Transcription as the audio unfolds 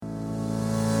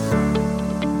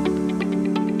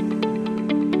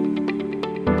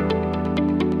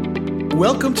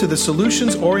Welcome to the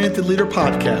Solutions-Oriented Leader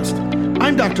Podcast.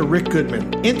 I'm Dr. Rick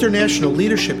Goodman, international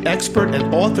leadership expert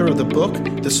and author of the book,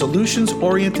 The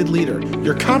Solutions-Oriented Leader,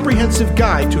 your comprehensive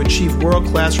guide to achieve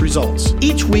world-class results.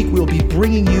 Each week, we'll be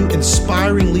bringing you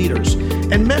inspiring leaders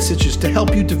and messages to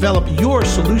help you develop your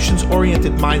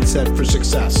solutions-oriented mindset for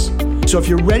success. So if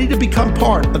you're ready to become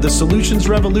part of the Solutions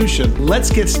Revolution,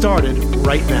 let's get started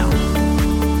right now.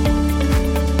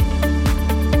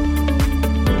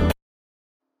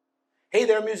 Hey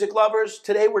there, music lovers.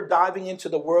 Today we're diving into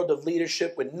the world of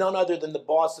leadership with none other than the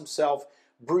boss himself,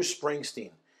 Bruce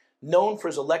Springsteen. Known for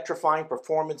his electrifying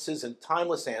performances and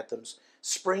timeless anthems,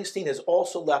 Springsteen has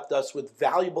also left us with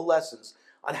valuable lessons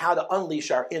on how to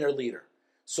unleash our inner leader.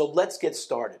 So let's get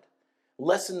started.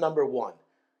 Lesson number 1,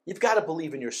 you've got to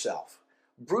believe in yourself.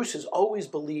 Bruce has always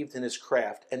believed in his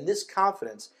craft, and this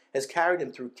confidence has carried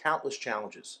him through countless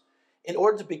challenges. In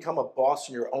order to become a boss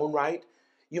in your own right,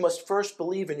 you must first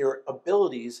believe in your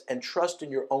abilities and trust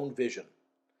in your own vision.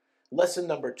 Lesson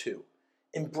number 2,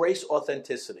 embrace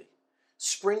authenticity.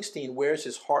 Springsteen wears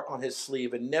his heart on his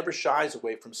sleeve and never shies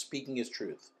away from speaking his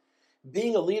truth.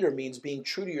 Being a leader means being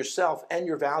true to yourself and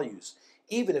your values,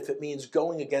 even if it means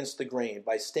going against the grain.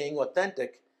 By staying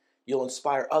authentic, you'll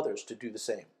inspire others to do the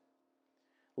same.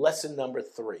 Lesson number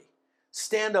 3,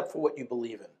 stand up for what you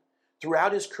believe in.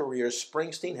 Throughout his career,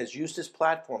 Springsteen has used his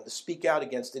platform to speak out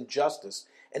against injustice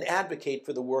and advocate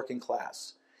for the working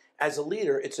class. As a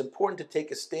leader, it's important to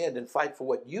take a stand and fight for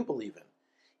what you believe in,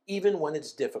 even when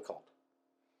it's difficult.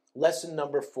 Lesson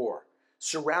number 4,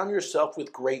 surround yourself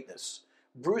with greatness.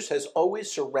 Bruce has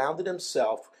always surrounded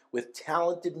himself with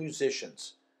talented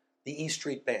musicians, the E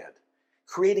Street Band,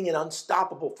 creating an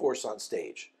unstoppable force on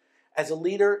stage. As a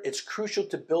leader, it's crucial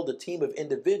to build a team of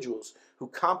individuals who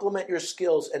complement your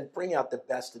skills and bring out the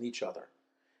best in each other.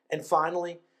 And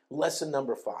finally, lesson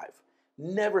number 5,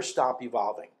 never stop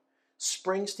evolving.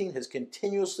 Springsteen has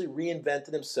continuously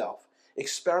reinvented himself,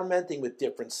 experimenting with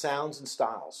different sounds and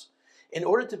styles. In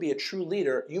order to be a true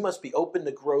leader, you must be open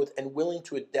to growth and willing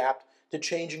to adapt to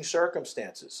changing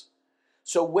circumstances.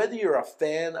 So whether you're a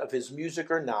fan of his music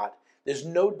or not, there's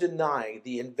no denying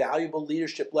the invaluable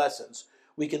leadership lessons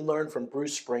we can learn from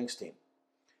Bruce Springsteen.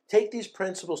 Take these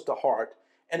principles to heart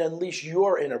and unleash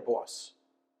your inner boss.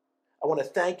 I want to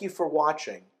thank you for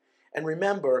watching, and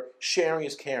remember, sharing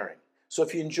is caring. So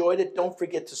if you enjoyed it, don't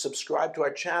forget to subscribe to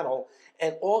our channel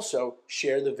and also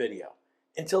share the video.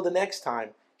 Until the next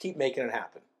time, keep making it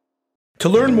happen. To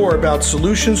learn more about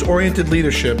solutions-oriented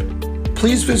leadership,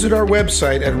 please visit our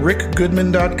website at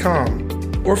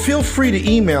rickgoodman.com, or feel free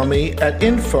to email me at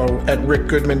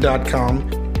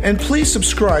info@rickgoodman.com. And please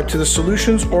subscribe to the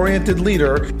Solutions-Oriented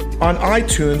Leader on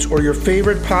iTunes or your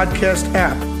favorite podcast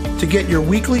app to get your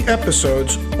weekly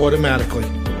episodes automatically.